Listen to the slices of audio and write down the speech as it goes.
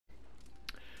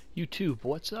YouTube,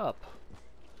 what's up?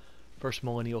 First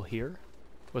Millennial here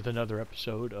with another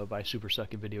episode of I Super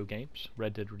Suck at Video Games,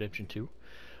 Red Dead Redemption 2.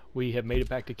 We have made it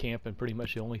back to camp, and pretty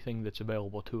much the only thing that's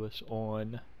available to us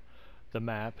on the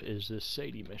map is this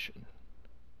Sadie mission.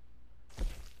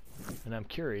 And I'm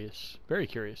curious, very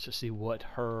curious, to see what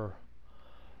her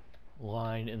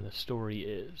line in the story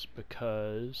is,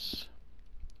 because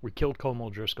we killed Colm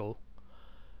O'Driscoll.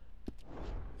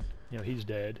 You know, he's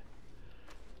dead.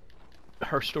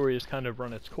 Her story has kind of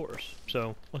run its course,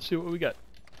 so let's see what we got.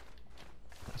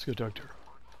 Let's go talk to her.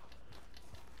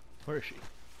 Where is she?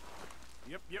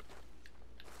 Yep.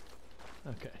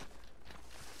 Okay.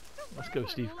 Let's go,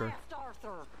 Steve Kerr.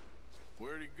 Arthur.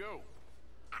 Where'd he go?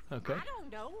 Okay. I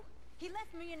don't know. He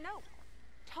left me a note.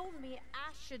 Told me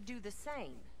I should do the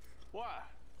same. Why?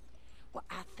 Well,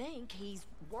 I think he's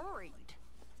worried.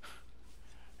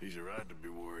 He's a right to be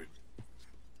worried.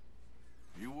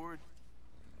 You worried?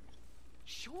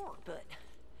 Sure, but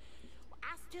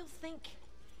I still think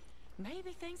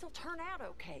maybe things will turn out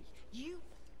okay.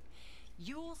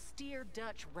 You'll steer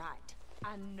Dutch right.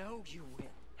 I know you will.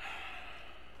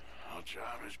 I'll try,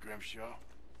 Miss Grimshaw.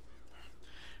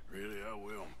 Really, I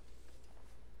will.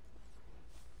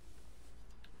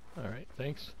 Alright,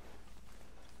 thanks.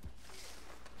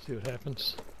 See what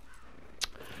happens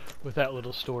with that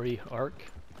little story arc.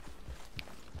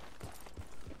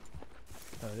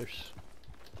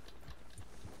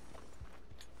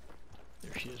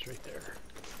 There she is right there.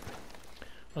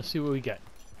 Let's see what we got.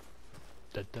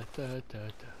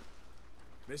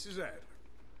 Mrs. Adler.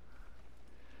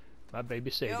 My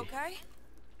baby Sadie. You okay?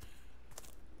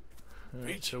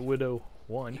 It's a widow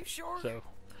 1. You sure? So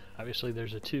obviously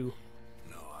there's a 2.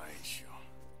 No, I ain't sure.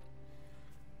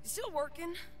 You still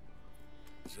working?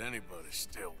 Is anybody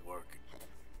still working?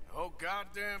 The whole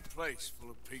goddamn place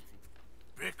full of people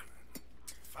bickering,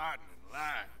 fighting, and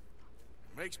lying.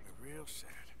 It makes me real sad.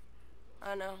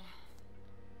 I know.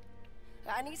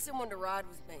 I need someone to ride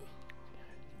with me.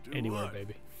 Do Anywhere, what?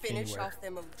 baby. Finish Anywhere. off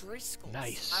them O'Driscolls.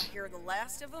 Nice. I hear the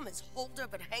last of them is holed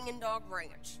up at Hanging Dog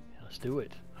Ranch. Let's do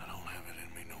it. I don't have it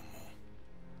in me no more.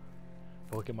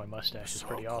 Look at my mustache. It's Saw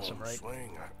pretty awesome, Colm right?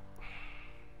 Swing.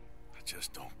 I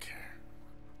just don't care.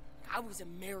 I was a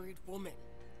married woman.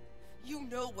 You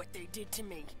know what they did to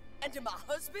me. And to my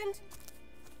husband?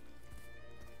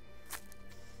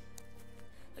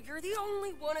 You're the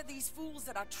only one of these fools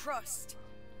that I trust.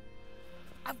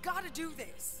 I've got to do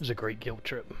this. This is a great guilt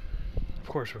trip. Of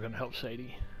course we're going to help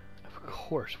Sadie. Of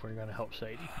course we're going to help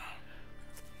Sadie.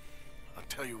 I'll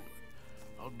tell you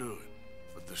what, I'll do it.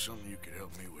 But there's something you could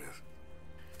help me with.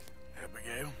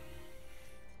 Abigail,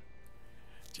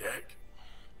 Jack,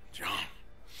 John,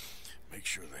 make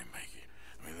sure they make it.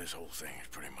 I mean, this whole thing is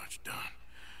pretty much done.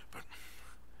 But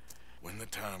when the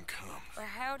time comes...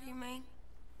 How do you mean?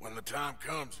 When the time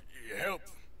comes, you help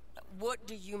them. What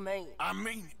do you mean? I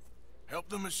mean it. Help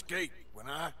them escape. When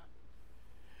I...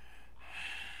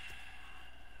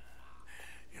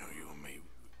 You know, you and me,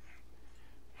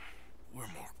 we're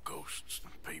more ghosts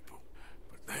than people.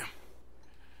 But them,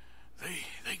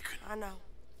 they could... I know.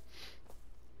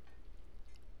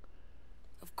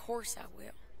 Of course I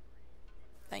will.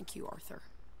 Thank you, Arthur.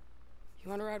 You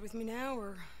want to ride with me now,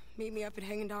 or meet me up at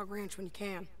Hanging Dog Ranch when you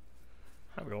can?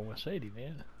 I'm going with Sadie,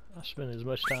 man. I'll spend as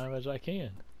much time as I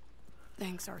can.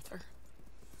 Thanks, Arthur.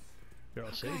 Girl,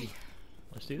 Okay. Sadie.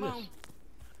 Let's do Come on. this.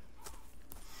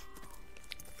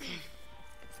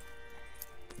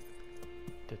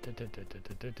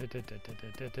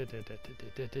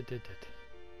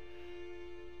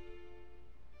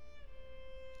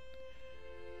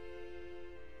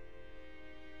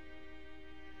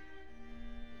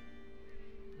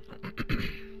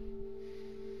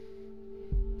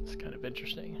 It's kind of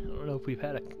interesting. I don't know if we've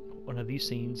had one of these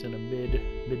scenes in a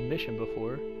mid-mission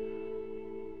before.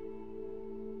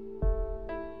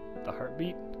 The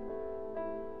heartbeat.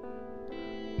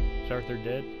 Is Arthur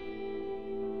dead?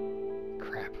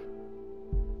 Crap.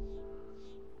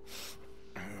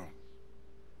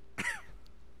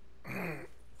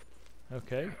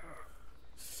 Okay.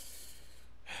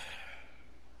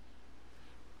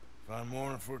 Fine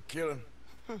morning for a killing.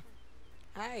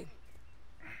 Hey.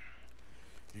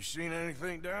 You seen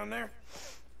anything down there?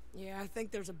 Yeah, I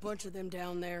think there's a bunch of them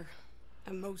down there.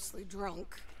 I'm mostly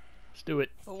drunk. Let's do it.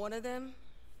 But one of them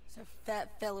is a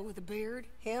fat fella with a beard.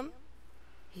 Him?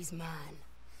 He's mine.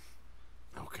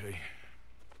 Okay.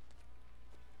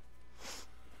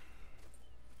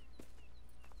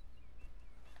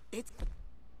 It's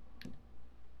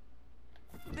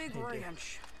big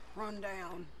ranch. Run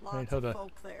down. Wait, Lots hold of on.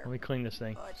 folk there. Let me clean this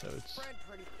thing But so it's spread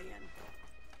pretty thin.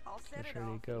 I'll set Make it sure they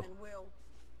off go. and then we'll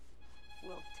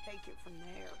We'll take it from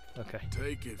there. Okay.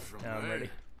 Take it from Now I'm there. ready.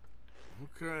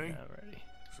 Okay. Now I'm ready.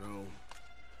 So,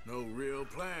 no real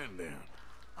plan then.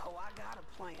 Oh, I got a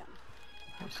plan.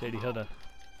 Hey, Sadie, hold on. Is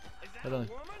that Hold a on.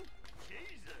 woman?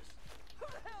 Jesus. Who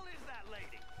the hell is that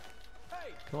lady?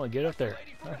 Hey, Come on, get up there.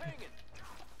 lady from the hanging.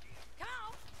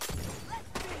 Come, let's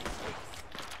finish this.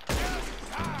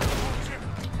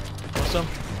 Want some?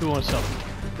 Who wants some?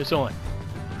 It's on.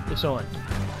 It's on.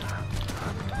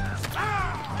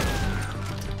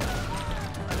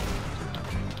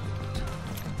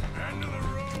 End of the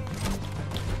road.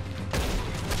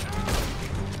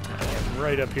 I am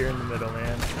right up here in the middle,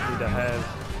 man. I need to have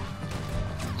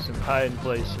some hiding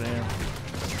place, man.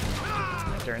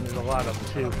 Right there, and there's a lot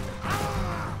of them, too.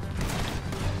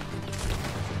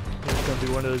 It's gonna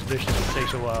be one of those missions that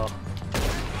takes a while.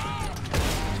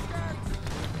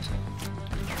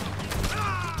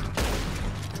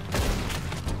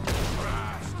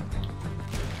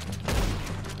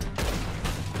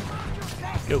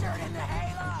 Go. In the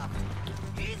hayloft.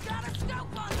 He's got a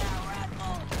scope on that Red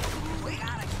Bull. We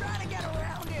gotta try to get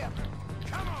around him.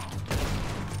 Come on.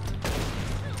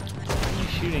 Why are you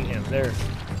shooting him? There.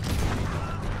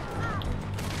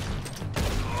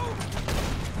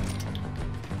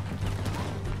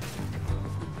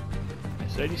 Hey,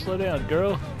 Sadie, slow down,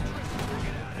 girl.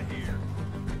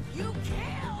 You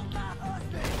killed my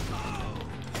husband.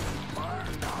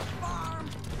 Burned our farm.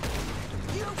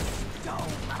 You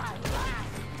stole my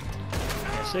life.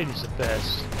 Yeah, Sadie's the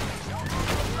best.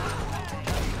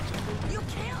 You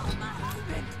killed my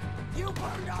husband. You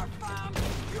burned our farm.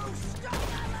 You stole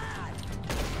my life.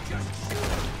 Just shoot her.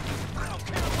 I don't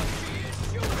care what she is.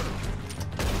 Shoot her.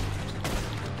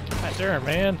 Right there,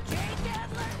 man. Jake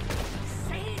Adler.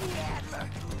 Sadie Adler.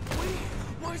 We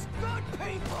was good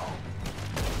people.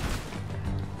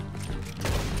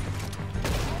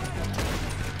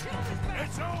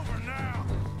 It's over now.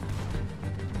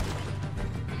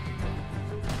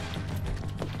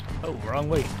 Oh, wrong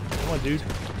way. Come on, dude.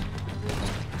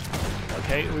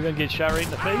 Okay, we're gonna get shot right in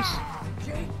the face.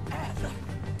 Jake Adler.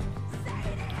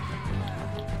 Sadie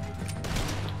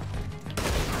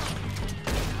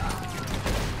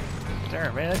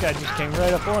There, man. That guy just came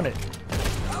right up on it. Okay,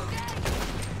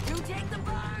 you take the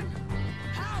barn,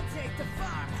 I'll take the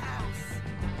farmhouse.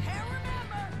 And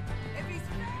remember, if he's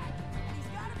fat, he's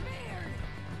got a beard,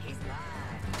 he's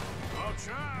mine. I'll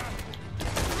try.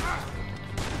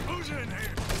 Who's in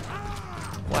here?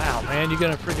 Wow, man. You're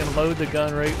gonna freaking load the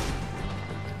gun right.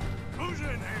 Who's in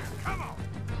here? Come on.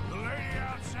 The lady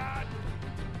outside.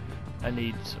 I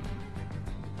need some.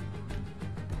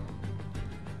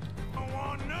 Don't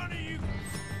want none of you.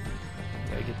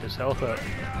 Gotta get this health up.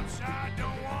 Lady outside.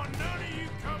 Don't want none of you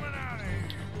coming out of here.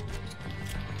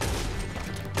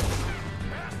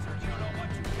 Bastard, you know what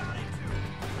you got into.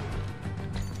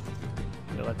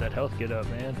 Gotta let that health get up,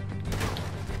 man.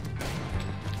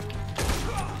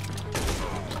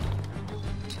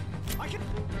 I can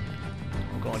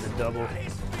I'm going to double.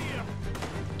 his spear.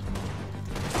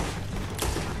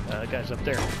 That guy's up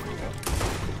there.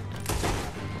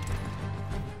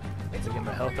 It's Get my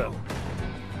over health for up. you.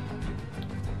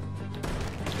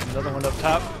 Another one up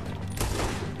top.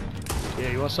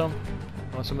 Yeah, you want some?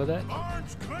 Want some of that?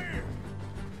 Barn's clear.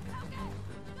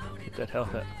 Get that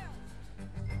health up.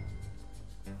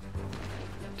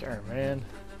 Darn, man.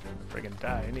 I'm freaking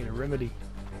die. I need a remedy.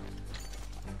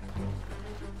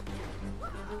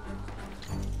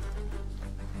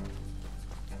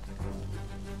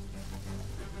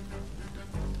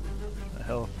 The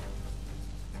hell?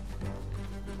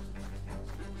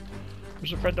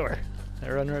 Where's the front door? I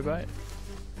run right by it.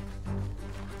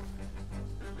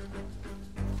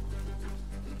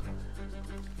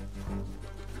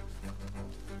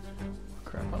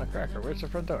 Crap on a cracker. Where's the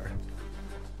front door?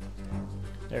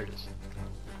 There it is.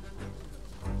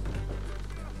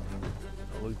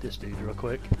 I'll loot this dude real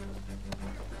quick.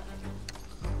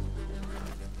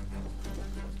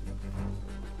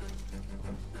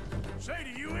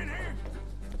 Sadie, you in here?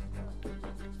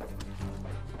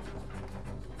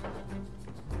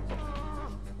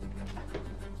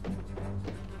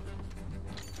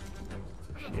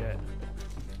 Where's she at?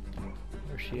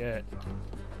 Where's she at?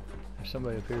 There's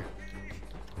somebody up here.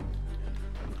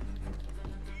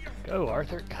 Go,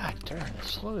 Arthur. God darn,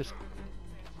 it's slow as.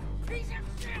 Piece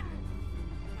of shit.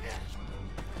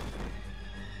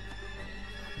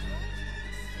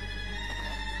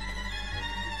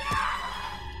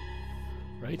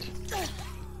 Right?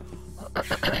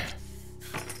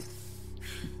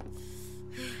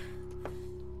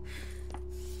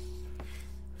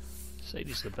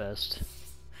 Sadie's the best.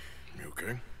 You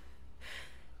okay?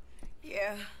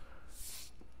 Yeah.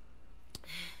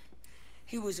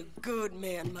 He was a good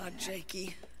man, my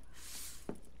Jakey.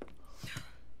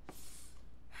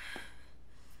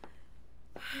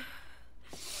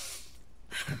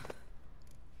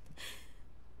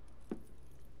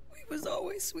 We was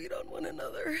always sweet on one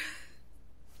another.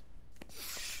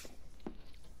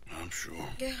 I'm sure.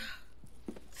 Yeah.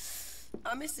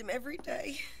 I miss him every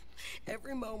day,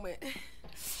 every moment.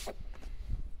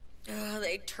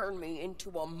 They turned me into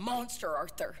a monster,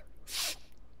 Arthur.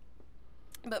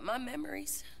 But my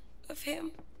memories of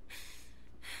him,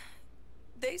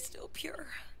 they still pure.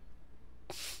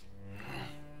 I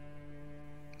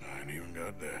ain't even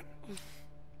got that.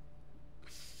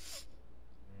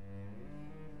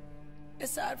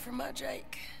 Aside from my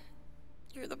Jake,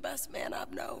 you're the best man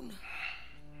I've known.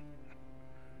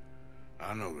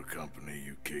 I know the company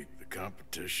you keep. The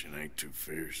competition ain't too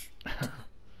fierce.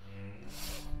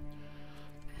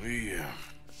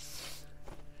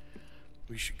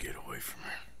 We should get away from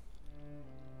her.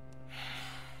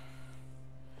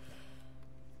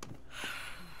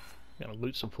 Gotta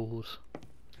loot some fools.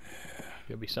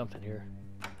 Gotta be something here.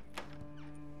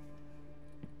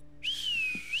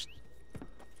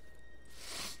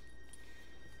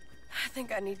 I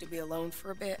think I need to be alone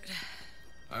for a bit.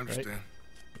 I understand. Right.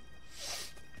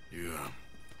 You,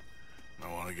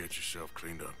 might want to get yourself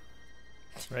cleaned up.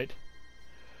 Right.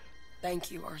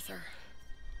 Thank you, Arthur.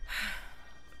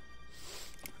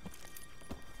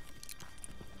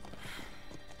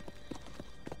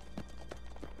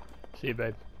 See you,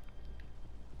 babe.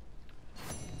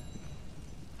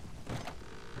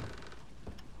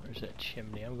 Where's that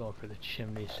chimney? I'm going for the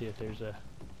chimney, see if there's a...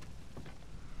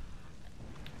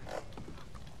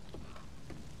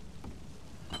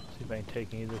 See if I can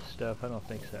take any of this stuff. I don't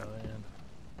think so, man.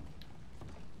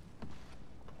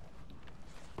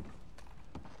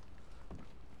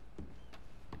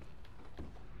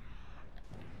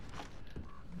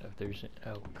 If there's...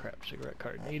 Oh, crap. Cigarette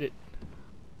card. Need it.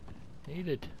 Need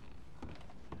it.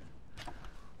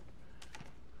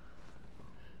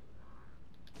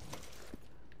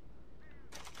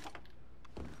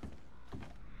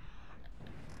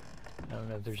 I don't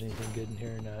know if there's anything good in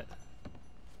here or not.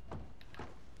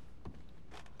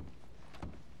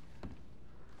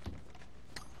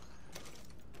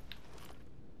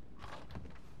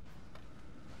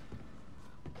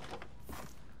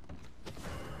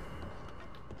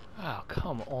 Oh,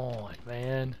 come on,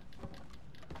 man.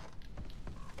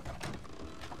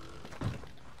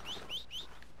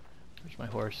 Where's my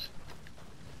horse?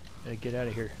 Gotta get out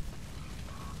of here.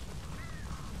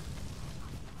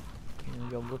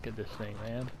 Can't go look at this thing,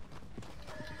 man.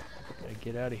 Gotta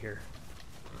get out of here.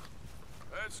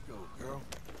 Let's go, girl.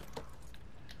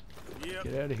 Yep.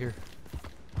 Get out of here.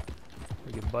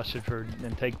 We get busted for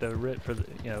and take the writ for the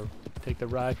take the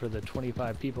ride for the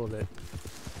 25 people that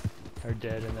are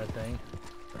dead in that thing.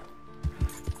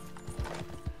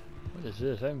 What is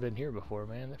this? I haven't been here before,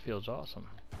 man. That feels awesome.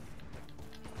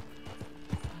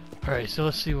 Alright, so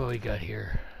let's see what we got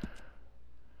here.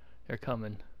 They're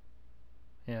coming.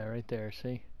 Yeah, right there,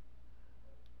 see?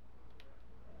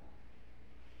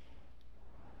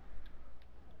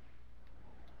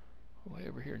 Way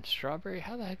over here in Strawberry?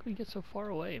 How the heck did we get so far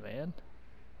away, man?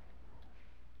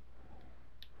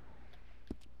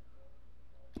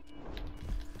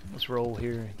 Let's roll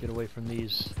here and get away from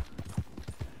these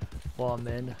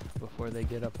lawmen before they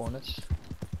get up on us.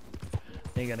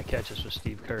 They ain't gonna catch us with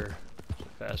Steve Kerr.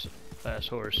 Fast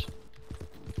horse.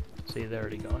 See, they're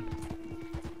already gone.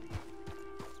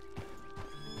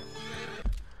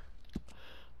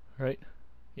 Right?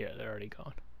 Yeah, they're already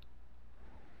gone.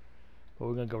 But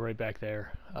we're gonna go right back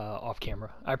there, off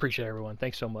camera. I appreciate everyone.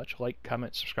 Thanks so much. Like,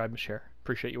 comment, subscribe, and share.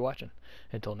 Appreciate you watching.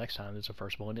 Until next time, this is the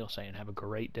First Millennial saying have a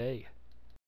great day.